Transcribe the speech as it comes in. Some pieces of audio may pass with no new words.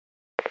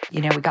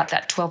We got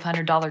that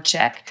 $1,200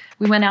 check.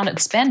 We went out and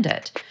spent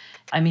it.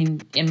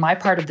 In my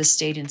part of the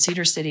state in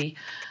Cedar City,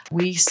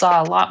 we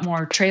saw a lot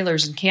more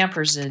trailers and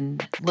campers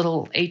and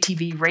little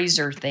ATV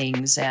razor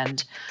things.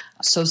 And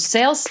so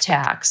sales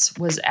tax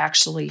was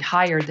actually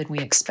higher than we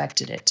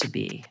expected it to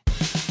be.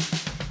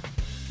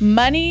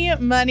 Money,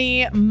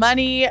 money,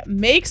 money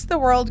makes the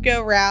world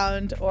go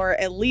round, or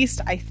at least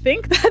I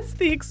think that's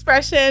the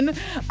expression.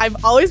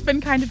 I've always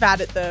been kind of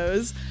bad at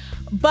those.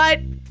 But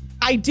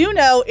I do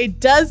know it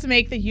does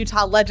make the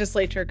Utah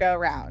legislature go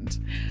round.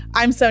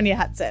 I'm Sonja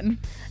Hudson.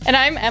 And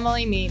I'm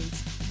Emily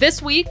Means.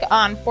 This week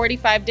on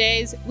 45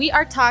 Days, we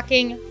are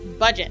talking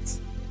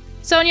budgets.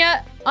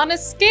 Sonja, on a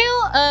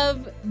scale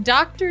of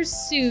Dr.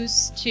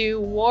 Seuss to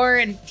War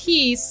and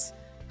Peace,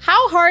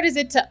 how hard is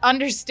it to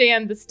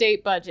understand the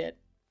state budget?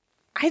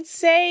 I'd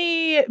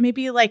say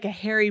maybe like a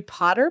Harry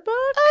Potter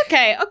book.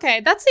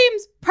 Okay. That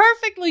seems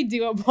perfectly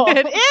doable.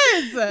 It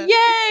is.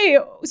 Yay.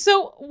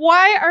 So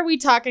why are we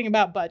talking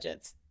about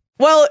budgets?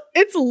 Well,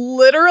 it's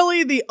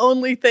literally the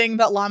only thing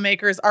that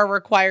lawmakers are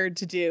required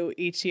to do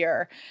each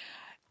year.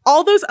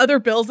 All those other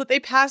bills that they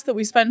pass that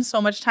we spend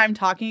so much time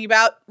talking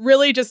about,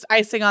 really just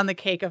icing on the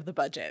cake of the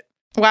budget.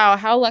 Wow,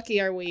 how lucky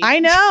are we? I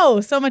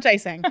know, so much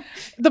icing.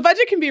 The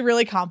budget can be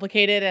really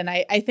complicated, and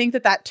I think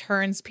that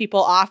turns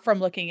people off from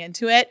looking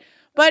into it.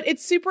 But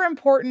it's super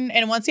important,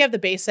 and once you have the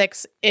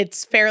basics,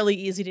 it's fairly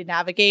easy to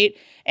navigate.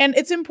 And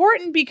it's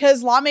important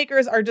because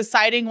lawmakers are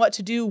deciding what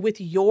to do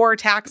with your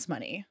tax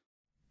money.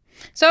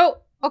 So,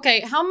 okay,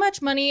 how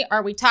much money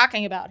are we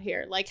talking about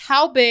here? Like,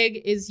 how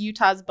big is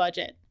Utah's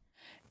budget?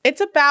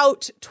 It's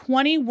about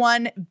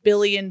 $21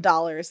 billion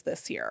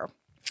this year.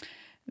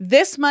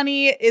 This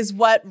money is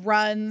what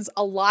runs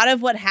a lot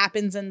of what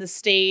happens in the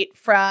state,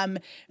 from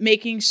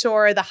making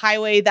sure the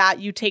highway that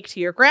you take to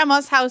your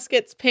grandma's house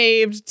gets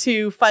paved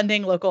to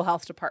funding local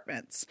health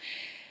departments.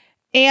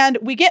 And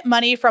we get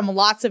money from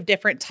lots of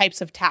different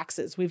types of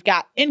taxes. We've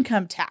got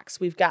income tax,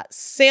 we've got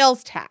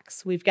sales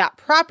tax, we've got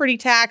property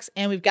tax,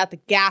 and we've got the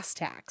gas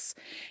tax.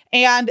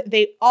 And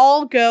they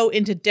all go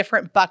into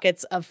different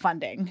buckets of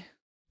funding.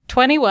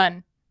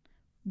 $21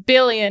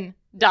 billion.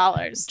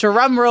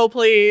 Drum roll,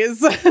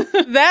 please.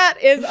 That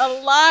is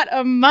a lot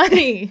of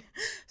money.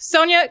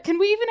 Sonja, can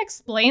we even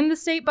explain the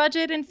state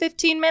budget in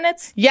 15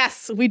 minutes?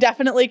 Yes, we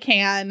definitely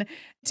can.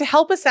 To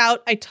help us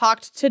out, I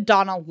talked to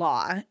Donna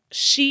Law.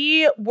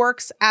 She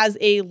works as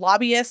a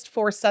lobbyist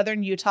for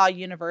Southern Utah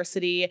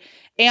University,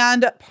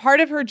 and part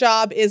of her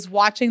job is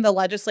watching the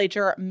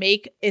legislature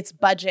make its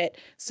budget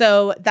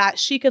so that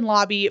she can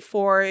lobby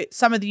for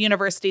some of the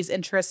university's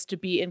interests to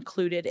be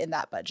included in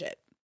that budget.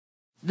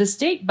 The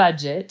state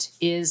budget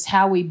is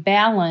how we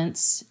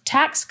balance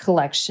tax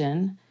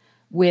collection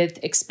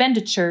with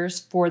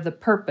expenditures for the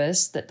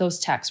purpose that those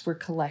taxes were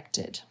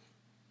collected.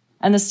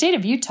 And the state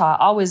of Utah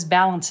always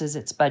balances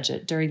its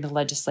budget during the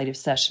legislative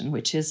session,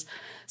 which is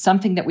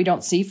something that we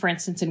don't see, for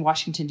instance, in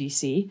Washington,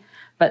 D.C.,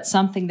 but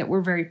something that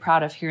we're very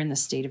proud of here in the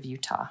state of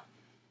Utah.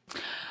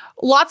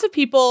 Lots of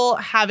people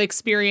have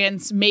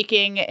experience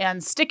making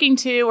and sticking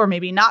to, or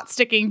maybe not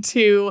sticking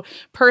to,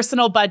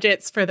 personal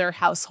budgets for their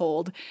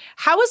household.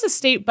 How is a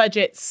state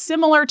budget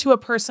similar to a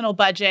personal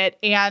budget,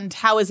 and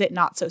how is it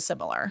not so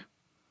similar?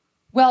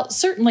 Well,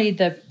 certainly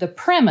the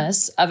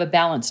premise of a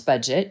balanced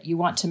budget, you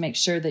want to make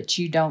sure that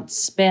you don't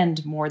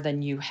spend more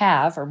than you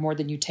have or more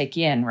than you take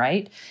in,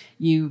 right?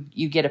 You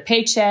get a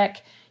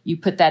paycheck, you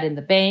put that in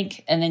the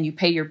bank, and then you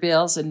pay your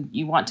bills, and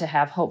you want to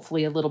have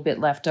hopefully a little bit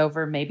left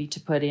over, maybe to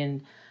put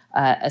in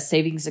a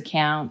savings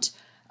account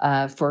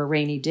for a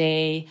rainy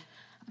day.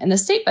 And the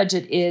state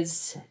budget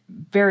is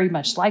very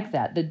much like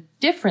that. The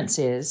difference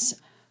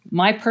is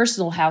my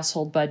personal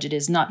household budget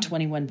is not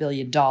 $21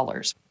 billion.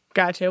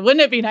 Gotcha.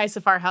 Wouldn't it be nice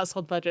if our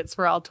household budgets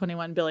were all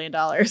 $21 billion?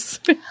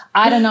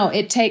 I don't know.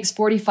 It takes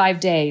 45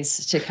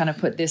 days to kind of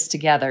put this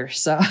together.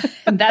 So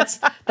that's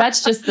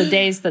just the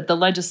days that the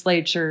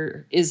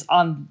legislature is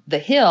on the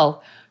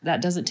Hill.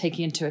 That doesn't take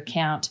into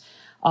account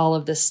all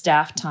of the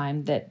staff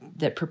time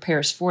that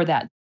prepares for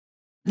that.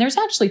 There's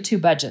actually two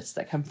budgets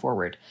that come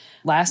forward.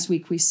 Last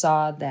week, we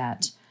saw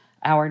that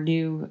our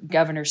new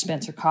Governor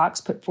Spencer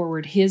Cox put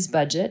forward his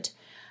budget,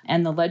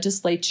 and the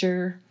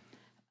legislature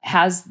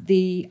has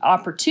the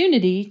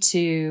opportunity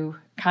to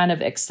kind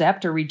of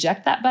accept or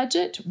reject that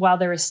budget while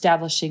they're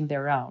establishing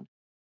their own.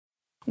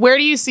 Where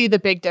do you see the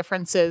big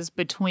differences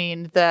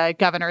between the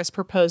governor's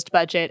proposed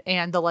budget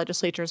and the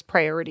legislature's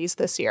priorities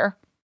this year?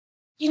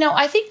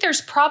 I think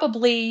there's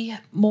probably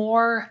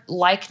more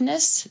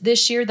likeness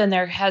this year than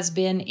there has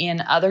been in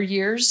other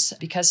years,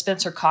 because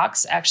Spencer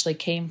Cox actually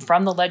came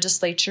from the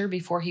legislature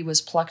before he was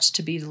plucked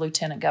to be the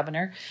lieutenant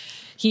governor.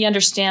 He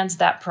understands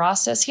that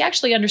process. He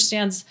actually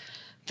understands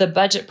the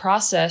budget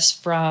process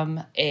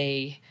from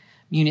a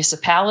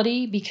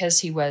municipality because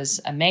he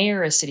was a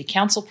mayor, a city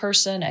council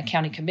person, a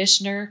county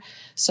commissioner.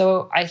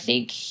 So I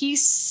think he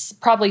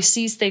probably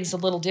sees things a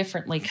little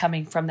differently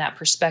coming from that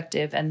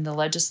perspective, and the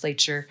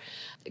legislature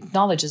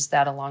acknowledges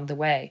that along the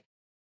way.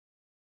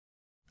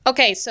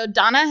 Okay, so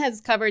Donna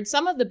has covered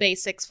some of the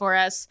basics for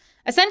us.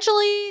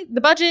 Essentially,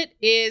 the budget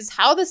is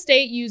how the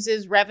state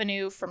uses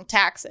revenue from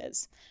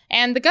taxes.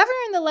 And the governor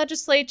and the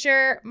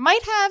legislature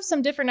might have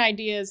some different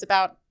ideas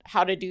about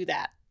how to do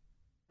that.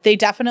 They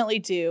definitely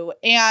do.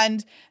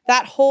 And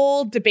that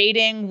whole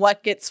debating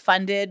what gets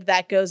funded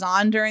that goes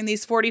on during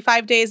these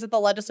 45 days of the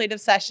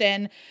legislative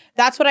session,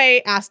 that's what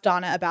I asked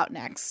Donna about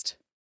next.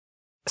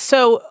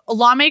 So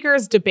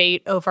lawmakers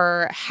debate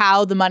over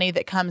how the money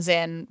that comes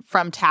in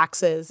from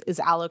taxes is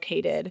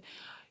allocated.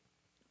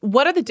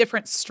 What are the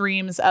different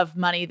streams of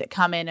money that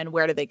come in and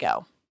where do they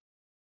go?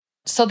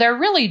 So there are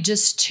really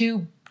just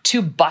two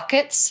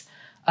buckets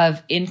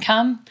of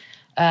income.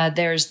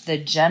 There's the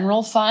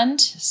general fund.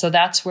 So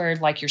that's where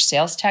like your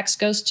sales tax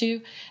goes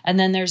to. And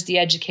then there's the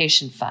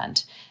education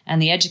fund.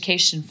 And the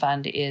education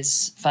fund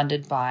is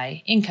funded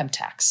by income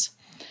tax.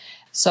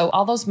 So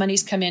all those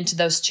monies come into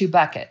those two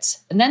buckets,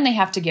 and then they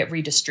have to get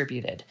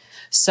redistributed.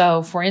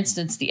 So for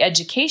instance, the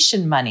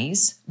education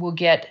monies will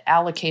get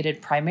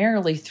allocated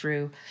primarily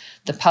through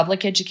the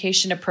Public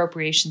Education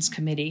Appropriations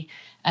Committee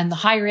and the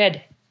Higher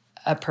Ed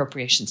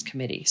Appropriations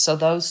Committee. So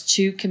those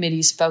two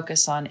committees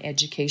focus on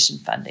education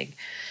funding.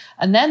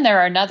 And then there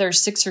are another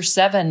 6 or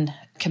 7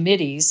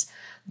 committees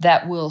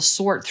that will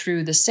sort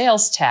through the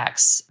sales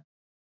tax.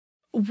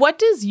 What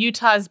does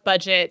Utah's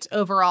budget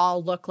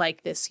overall look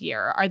like this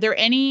year? Are there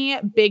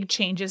any big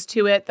changes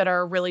to it that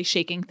are really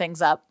shaking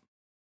things up?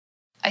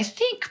 I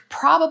think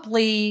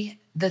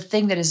probably the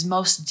thing that is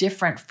most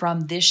different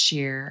from this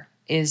year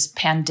is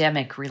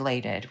pandemic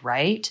related,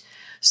 right?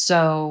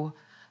 So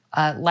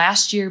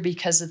last year,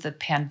 because of the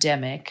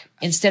pandemic,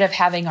 instead of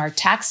having our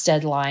tax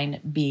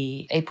deadline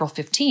be April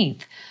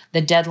 15th,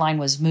 the deadline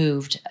was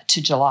moved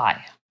to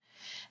July.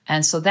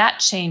 And so that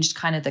changed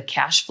kind of the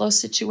cash flow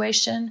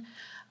situation.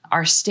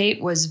 Our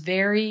state was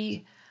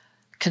very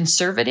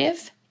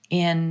conservative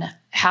in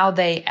how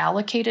they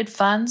allocated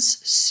funds.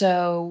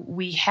 So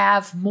we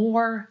have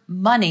more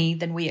money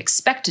than we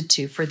expected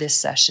to for this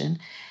session.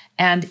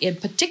 And in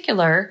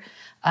particular,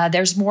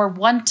 there's more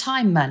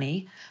one-time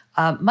money.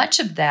 Much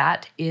of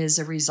that is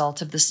a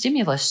result of the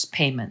stimulus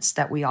payments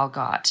that we all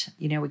got.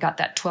 You know, we got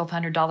that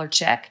 $1,200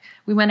 check.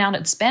 We went out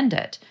and spent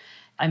it.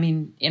 I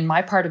mean, in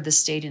my part of the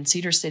state, in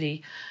Cedar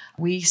City,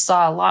 we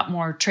saw a lot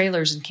more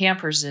trailers and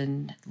campers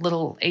and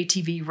little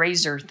ATV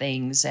razor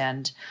things.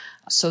 And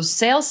so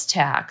sales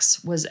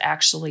tax was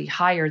actually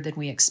higher than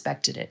we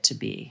expected it to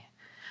be.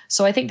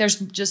 So I think there's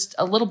just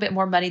a little bit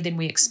more money than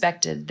we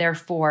expected.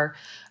 Therefore,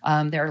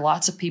 there are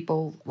lots of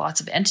people,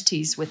 lots of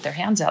entities with their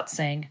hands out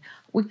saying,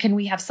 can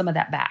we have some of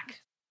that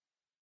back?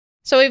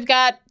 So we've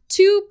got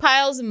 2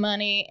 piles of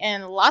money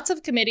and lots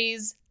of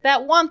committees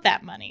that want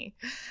that money.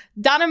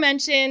 Donna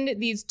mentioned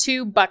these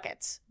 2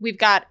 buckets. We've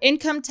got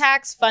income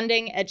tax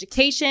funding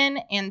education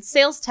and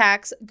sales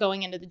tax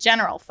going into the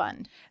general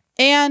fund.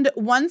 And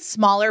one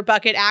smaller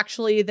bucket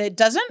actually that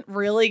doesn't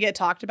really get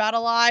talked about a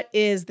lot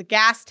is the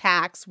gas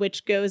tax,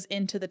 which goes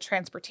into the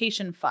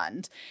transportation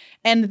fund.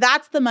 And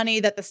that's the money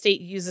that the state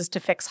uses to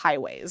fix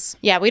highways.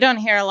 Yeah, we don't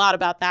hear a lot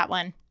about that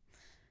one.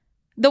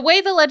 The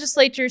way the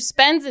legislature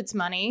spends its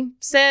money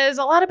says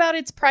a lot about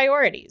its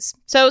priorities.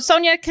 So,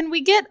 Sonja, can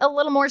we get a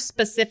little more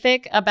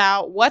specific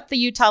about what the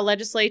Utah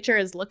legislature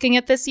is looking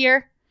at this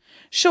year?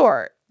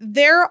 Sure.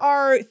 There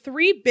are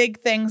 3 big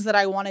things that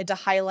I wanted to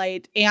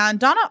highlight, and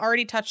Donna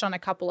already touched on a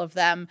couple of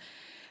them.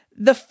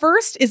 The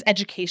first is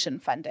education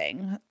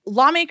funding.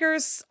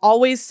 Lawmakers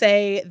always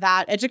say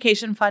that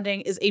education funding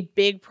is a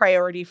big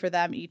priority for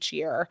them each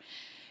year.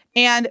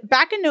 And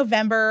back in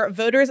November,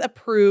 voters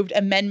approved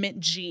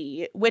Amendment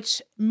G,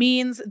 which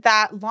means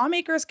that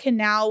lawmakers can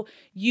now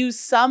use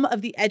some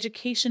of the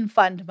education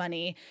fund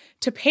money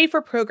to pay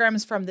for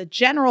programs from the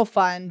general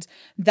fund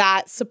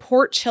that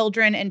support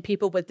children and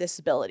people with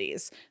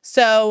disabilities.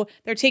 So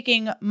they're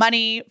taking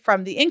money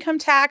from the income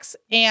tax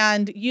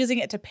and using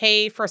it to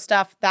pay for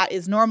stuff that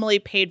is normally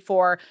paid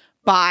for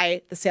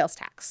by the sales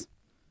tax.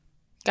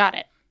 Got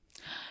it.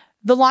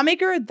 The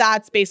lawmaker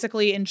that's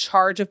basically in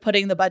charge of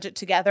putting the budget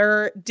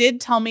together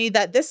did tell me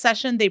that this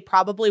session they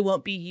probably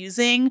won't be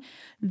using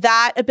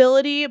that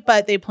ability,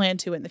 but they plan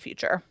to in the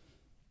future.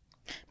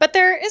 But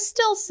there is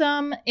still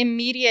some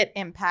immediate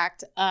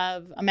impact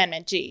of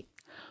Amendment G.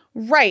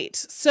 Right.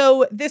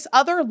 So this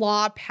other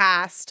law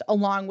passed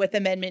along with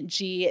Amendment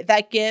G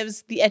that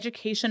gives the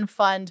education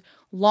fund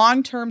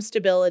long-term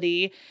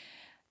stability.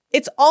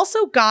 It's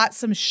also got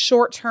some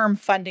short-term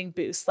funding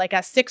boosts, like a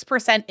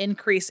 6%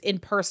 increase in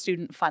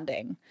per-student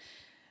funding.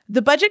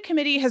 The Budget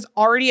Committee has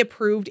already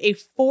approved a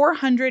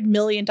 $400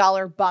 million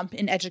bump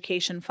in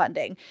education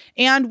funding,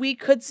 and we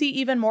could see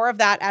even more of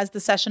that as the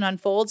session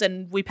unfolds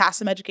and we pass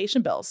some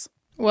education bills.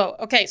 Whoa,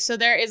 okay, so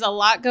there is a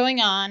lot going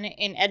on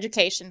in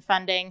education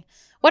funding.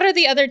 What are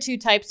the other 2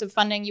 types of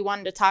funding you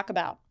wanted to talk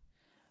about?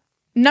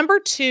 Number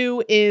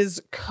 2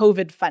 is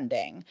COVID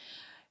funding.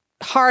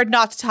 Hard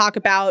not to talk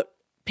about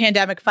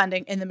pandemic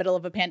funding in the middle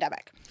of a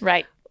pandemic.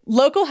 Right.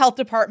 Local health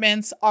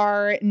departments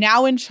are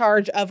now in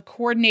charge of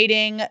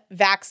coordinating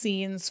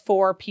vaccines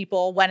for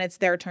people when it's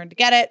their turn to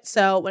get it.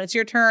 So when it's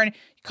your turn,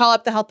 you call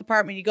up the health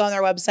department, you go on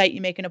their website,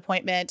 you make an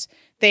appointment,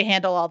 they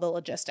handle all the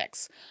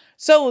logistics.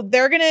 So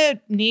they're going to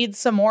need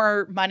some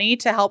more money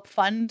to help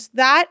fund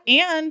that.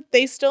 And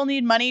they still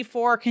need money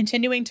for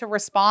continuing to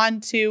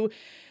respond to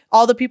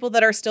all the people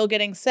that are still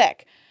getting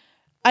sick.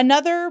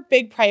 Another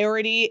big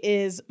priority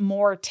is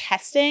more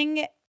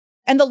testing.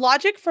 And the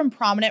logic from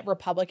prominent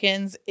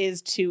Republicans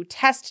is to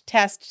test,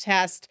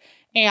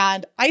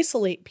 and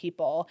isolate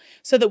people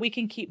so that we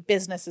can keep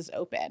businesses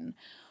open.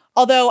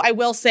 Although I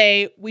will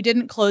say we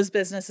didn't close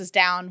businesses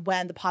down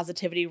when the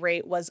positivity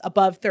rate was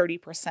above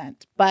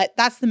 30%, but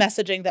that's the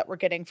messaging that we're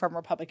getting from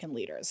Republican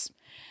leaders.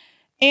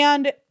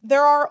 And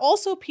there are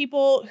also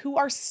people who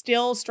are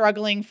still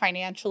struggling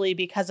financially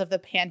because of the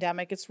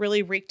pandemic. It's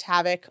really wreaked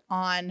havoc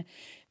on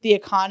the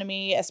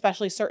economy,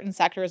 especially certain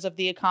sectors of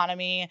the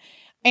economy.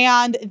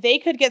 And they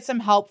could get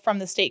some help from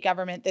the state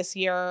government this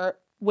year,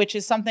 which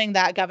is something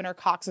that Governor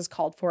Cox has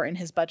called for in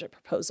his budget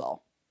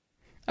proposal.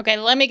 Okay,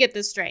 let me get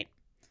this straight.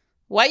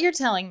 What you're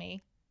telling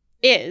me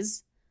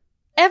is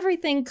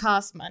everything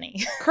costs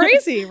money.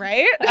 Crazy,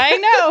 right? I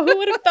know. Who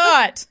would have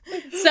thought?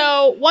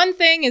 So one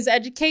thing is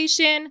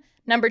education.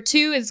 Number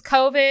 2 is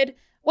COVID.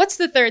 What's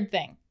the third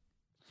thing?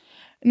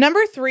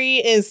 Number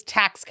 3 is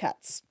tax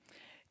cuts.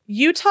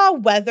 Utah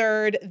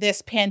weathered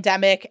this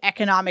pandemic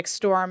economic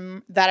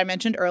storm that I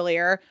mentioned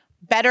earlier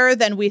better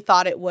than we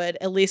thought it would,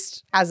 at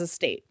least as a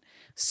state.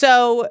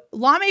 So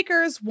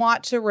lawmakers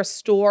want to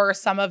restore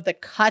some of the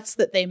cuts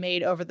that they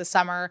made over the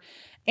summer,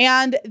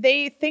 and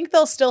they think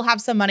they'll still have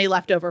some money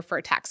left over for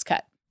a tax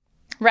cut.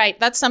 Right.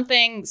 That's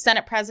something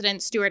Senate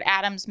President Stuart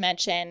Adams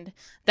mentioned,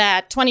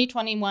 that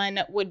 2021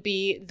 would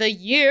be the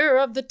year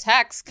of the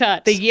tax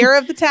cut. The year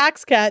of the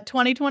tax cut,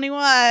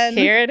 2021.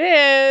 Here it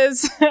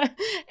is.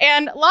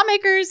 And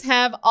lawmakers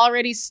have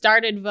already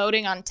started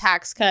voting on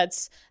tax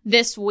cuts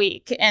this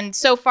week. And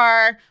so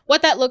far,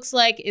 what that looks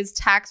like is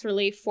tax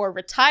relief for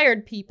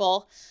retired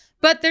people.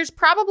 But there's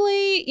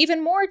probably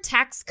even more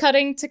tax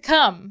cutting to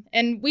come.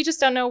 And we just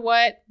don't know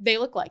what they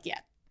look like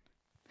yet.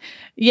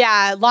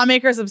 Yeah,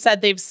 lawmakers have said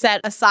they've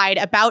set aside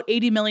about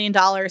 $80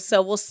 million.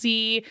 So we'll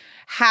see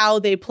how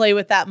they play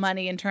with that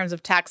money in terms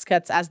of tax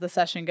cuts as the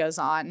session goes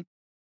on.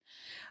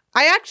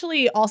 I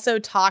actually also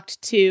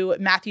talked to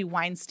Matthew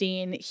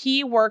Weinstein.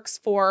 He works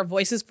for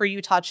Voices for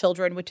Utah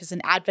Children, which is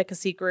an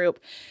advocacy group.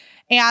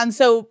 And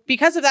so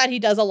because of that, he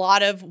does a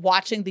lot of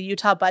watching the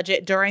Utah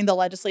budget during the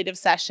legislative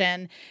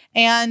session.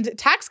 And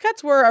tax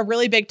cuts were a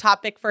really big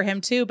topic for him,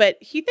 too. But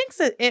he thinks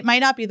that it might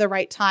not be the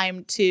right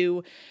time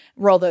to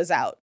roll those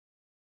out.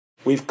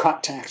 We've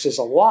cut taxes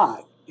a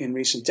lot in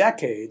recent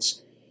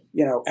decades.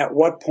 At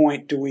what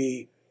point do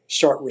we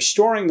start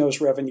restoring those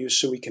revenues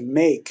so we can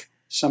make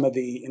some of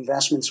the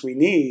investments we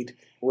need?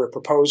 We're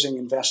proposing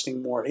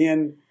investing more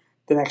in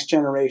the next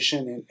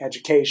generation, in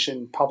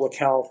education, public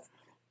health,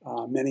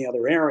 many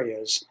other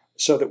areas,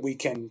 so that we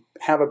can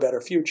have a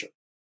better future.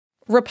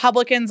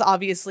 Republicans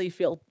obviously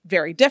feel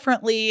very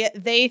differently.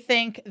 They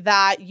think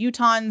that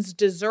Utahns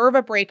deserve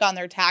a break on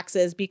their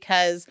taxes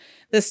because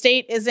the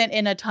state isn't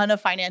in a ton of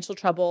financial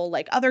trouble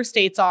like other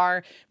states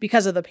are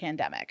because of the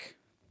pandemic.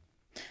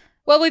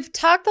 Well, we've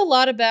talked a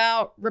lot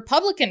about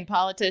Republican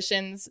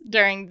politicians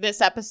during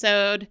this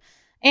episode.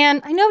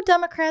 And I know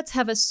Democrats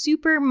have a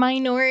super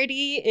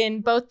minority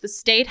in both the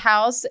state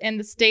House and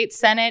the state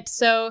Senate.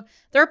 So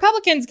the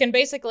Republicans can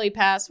basically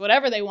pass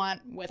whatever they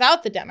want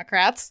without the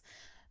Democrats.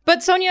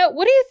 But Sonja,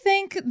 what do you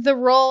think the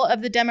role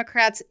of the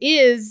Democrats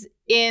is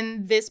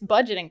in this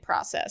budgeting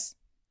process?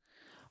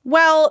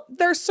 Well,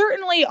 they're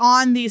certainly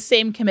on these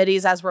same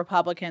committees as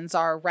Republicans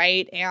are,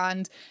 right?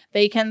 And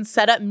they can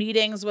set up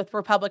meetings with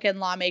Republican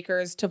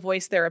lawmakers to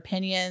voice their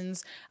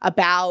opinions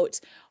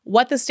about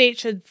what the state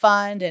should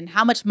fund and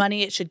how much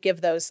money it should give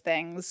those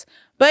things.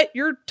 But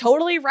you're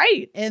totally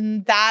right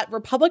in that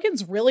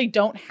Republicans really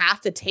don't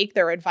have to take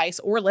their advice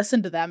or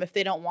listen to them if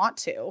they don't want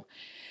to.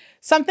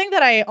 Something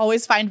that I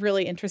always find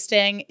really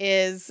interesting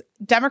is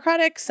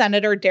Democratic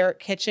Senator Derek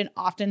Kitchen,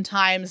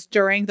 oftentimes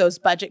during those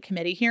budget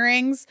committee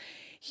hearings,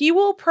 he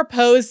will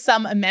propose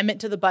some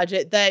amendment to the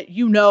budget that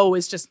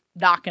is just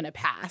not going to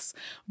pass.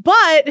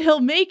 But he'll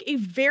make a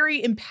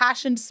very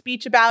impassioned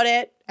speech about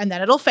it, and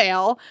then it'll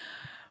fail.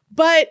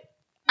 But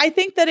I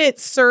think that it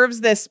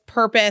serves this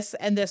purpose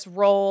and this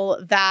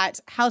role that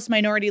House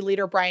Minority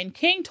Leader Brian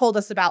King told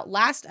us about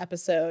last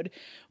episode,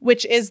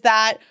 which is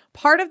that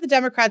part of the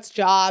Democrats'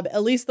 job,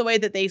 at least the way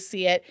that they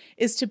see it,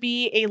 is to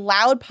be a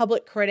loud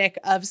public critic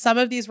of some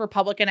of these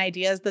Republican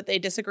ideas that they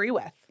disagree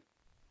with.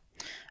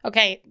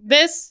 Okay,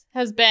 this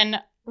has been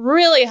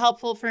really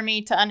helpful for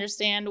me to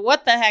understand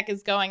what the heck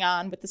is going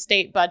on with the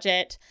state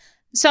budget.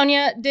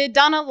 Sonja, did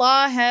Donna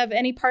Law have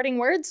any parting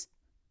words?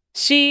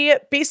 She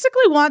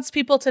basically wants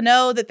people to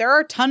know that there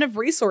are a ton of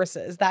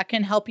resources that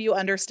can help you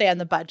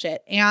understand the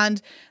budget,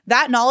 and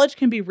that knowledge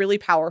can be really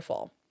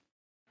powerful.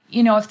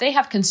 if they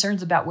have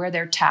concerns about where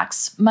their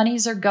tax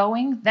monies are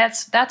going,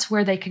 that's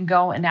where they can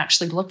go and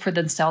actually look for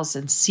themselves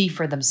and see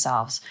for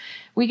themselves.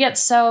 We get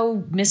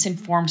so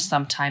misinformed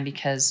sometimes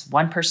because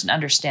one person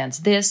understands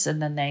this,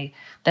 and then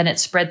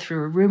it's spread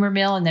through a rumor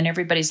mill, and then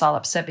everybody's all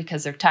upset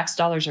because their tax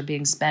dollars are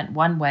being spent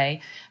one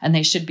way and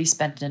they should be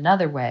spent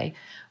another way.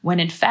 When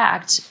in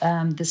fact,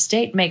 the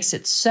state makes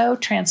it so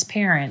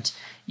transparent,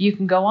 you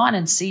can go on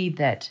and see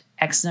that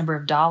X number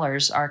of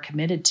dollars are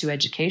committed to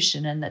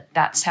education and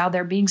that's how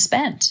they're being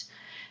spent.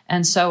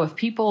 And so if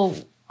people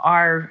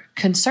are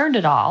concerned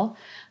at all,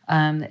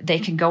 they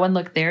can go and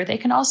look there. They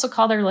can also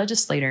call their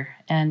legislator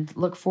and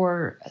look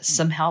for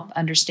some help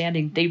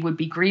understanding. They would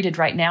be greeted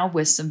right now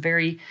with some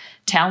very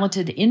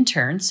talented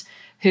interns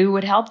who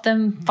would help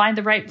them find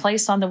the right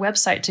place on the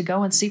website to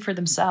go and see for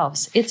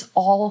themselves. It's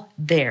all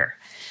there.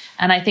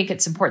 And I think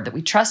it's important that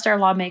we trust our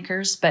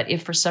lawmakers, but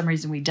if for some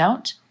reason we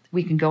don't,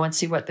 we can go and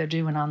see what they're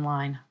doing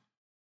online.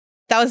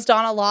 That was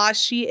Donna Law.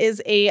 She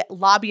is a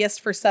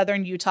lobbyist for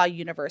Southern Utah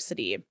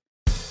University.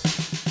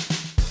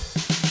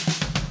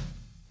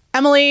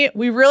 Emily,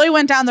 we really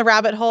went down the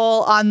rabbit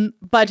hole on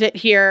budget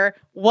here.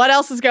 What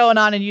else is going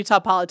on in Utah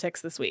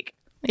politics this week?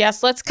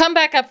 Yes, let's come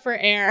back up for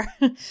air.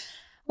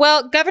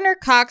 Well, Governor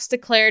Cox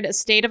declared a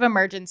state of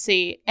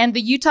emergency, and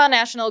the Utah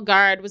National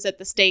Guard was at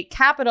the state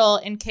capitol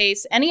in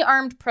case any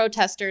armed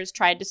protesters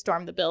tried to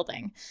storm the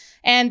building.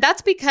 And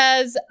that's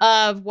because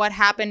of what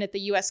happened at the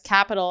U.S.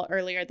 Capitol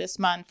earlier this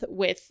month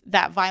with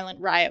that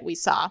violent riot we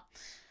saw.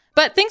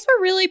 But things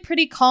were really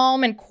pretty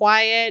calm and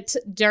quiet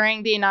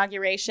during the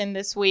inauguration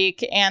this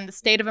week, and the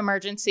state of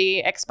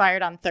emergency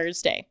expired on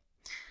Thursday.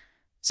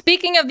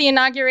 Speaking of the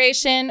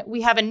inauguration,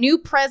 we have a new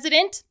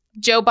president.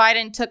 Joe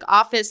Biden took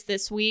office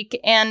this week,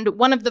 and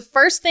one of the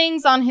first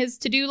things on his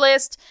to-do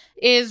list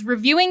is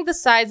reviewing the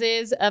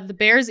sizes of the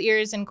Bears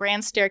Ears and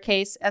Grand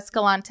Staircase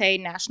Escalante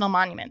national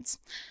monuments.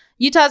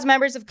 Utah's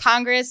members of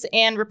Congress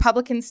and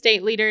Republican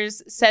state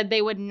leaders said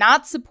they would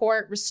not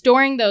support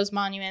restoring those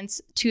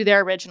monuments to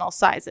their original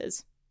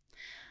sizes.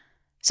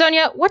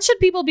 Sonja, what should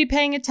people be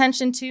paying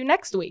attention to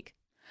next week?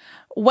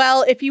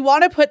 Well, if you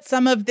want to put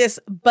some of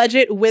this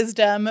budget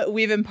wisdom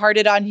we've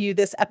imparted on you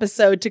this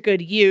episode to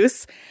good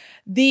use,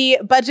 the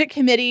Budget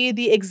Committee,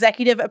 the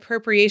Executive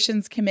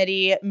Appropriations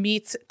Committee,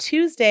 meets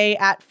Tuesday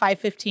at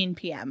 5:15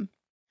 p.m.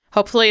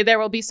 Hopefully there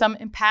will be some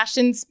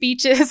impassioned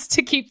speeches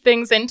to keep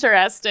things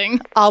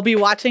interesting. I'll be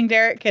watching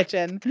Derek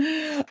Kitchen.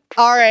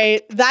 All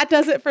right, that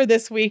does it for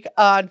this week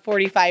on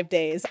 45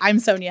 Days. I'm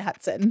Sonja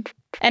Hudson.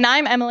 And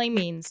I'm Emily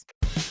Means.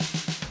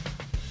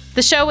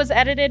 The show was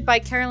edited by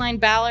Caroline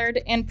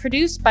Ballard and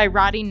produced by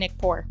Roddy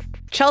Nickpour.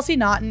 Chelsea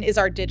Naughton is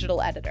our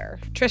digital editor.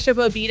 Trisha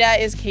Bobita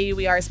is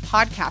KUER's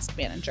podcast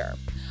manager.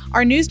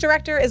 Our news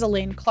director is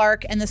Elaine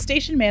Clark, and the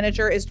station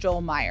manager is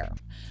Joel Meyer.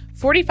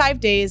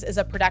 45 Days is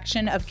a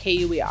production of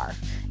KUER.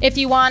 If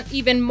you want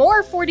even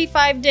more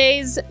 45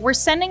 Days, we're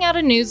sending out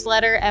a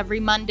newsletter every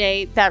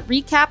Monday that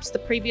recaps the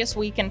previous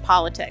week in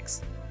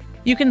politics.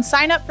 You can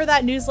sign up for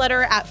that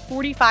newsletter at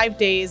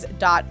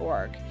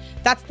 45days.org.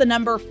 That's the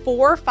number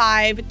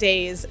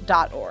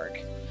 45days.org.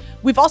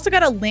 We've also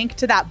got a link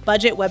to that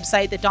budget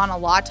website that Donna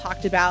Law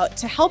talked about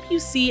to help you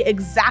see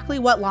exactly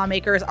what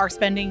lawmakers are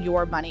spending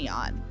your money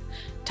on.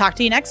 Talk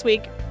to you next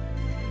week.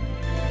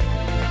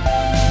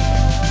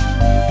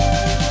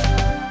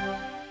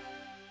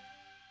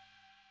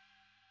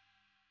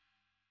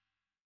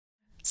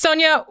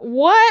 Sonja,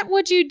 what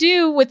would you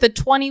do with a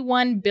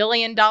 $21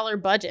 billion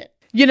budget?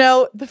 You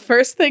know, the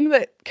first thing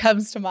that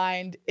comes to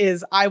mind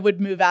is I would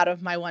move out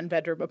of my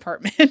one-bedroom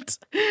apartment.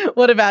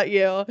 What about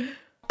you?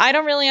 I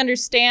don't really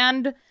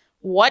understand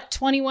what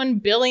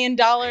 $21 billion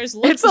looks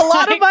like. It's a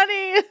lot of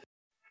money.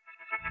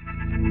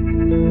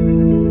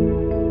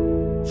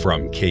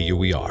 From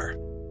KUER.